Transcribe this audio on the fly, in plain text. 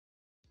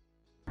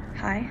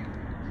Hi,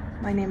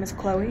 my name is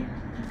Chloe.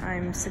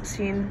 I'm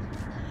 16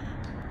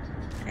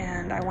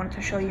 and I wanted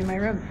to show you my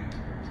room.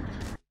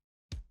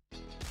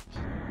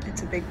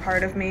 It's a big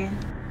part of me.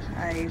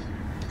 I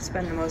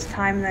spend the most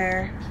time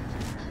there.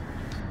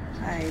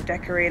 I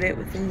decorate it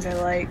with things I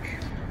like.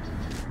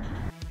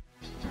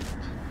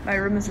 My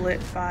room is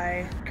lit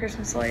by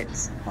Christmas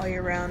lights all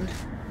year round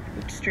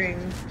with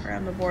string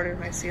around the border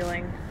of my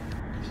ceiling.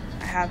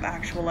 I have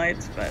actual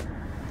lights, but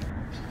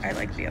I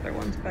like the other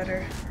ones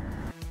better.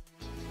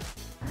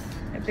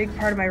 A big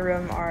part of my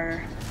room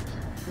are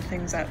the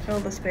things that fill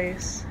the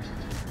space.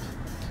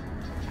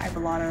 I have a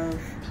lot of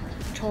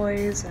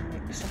toys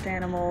and stuffed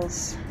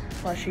animals,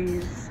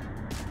 plushies,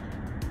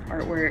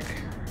 artwork.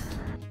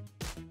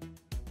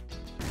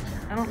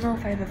 I don't know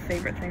if I have a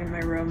favorite thing in my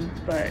room,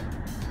 but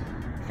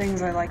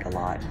things I like a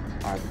lot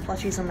are the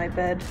plushies on my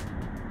bed,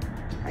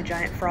 my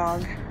giant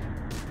frog,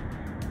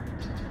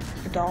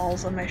 the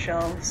dolls on my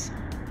shelves.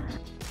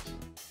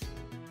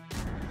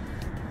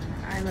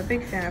 I'm a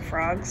big fan of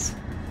frogs.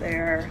 They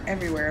are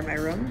everywhere in my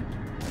room.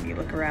 When you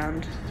look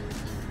around,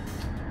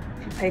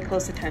 if you pay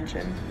close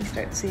attention, you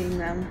start seeing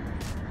them.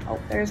 Oh,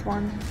 there's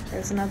one,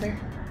 there's another.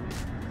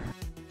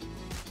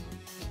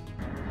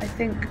 I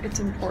think it's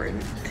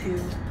important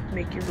to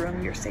make your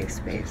room your safe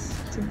space.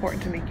 It's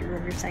important to make your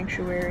room your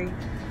sanctuary,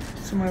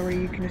 somewhere where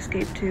you can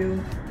escape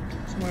to,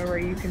 somewhere where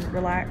you can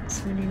relax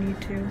when you need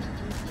to.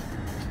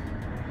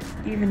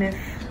 Even if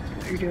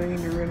what you're doing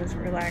in your room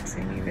isn't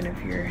relaxing, even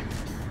if you're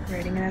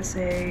writing an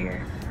essay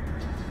or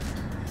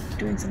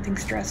doing something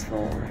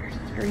stressful,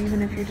 or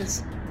even if you're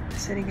just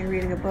sitting and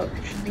reading a book,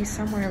 it should be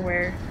somewhere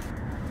where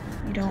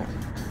you don't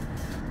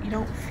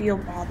feel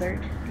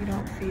bothered. You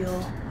don't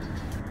feel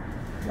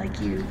like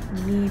you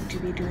need to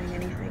be doing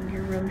anything.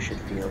 Your room should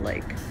feel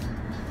like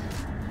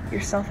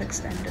you're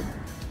self-extended.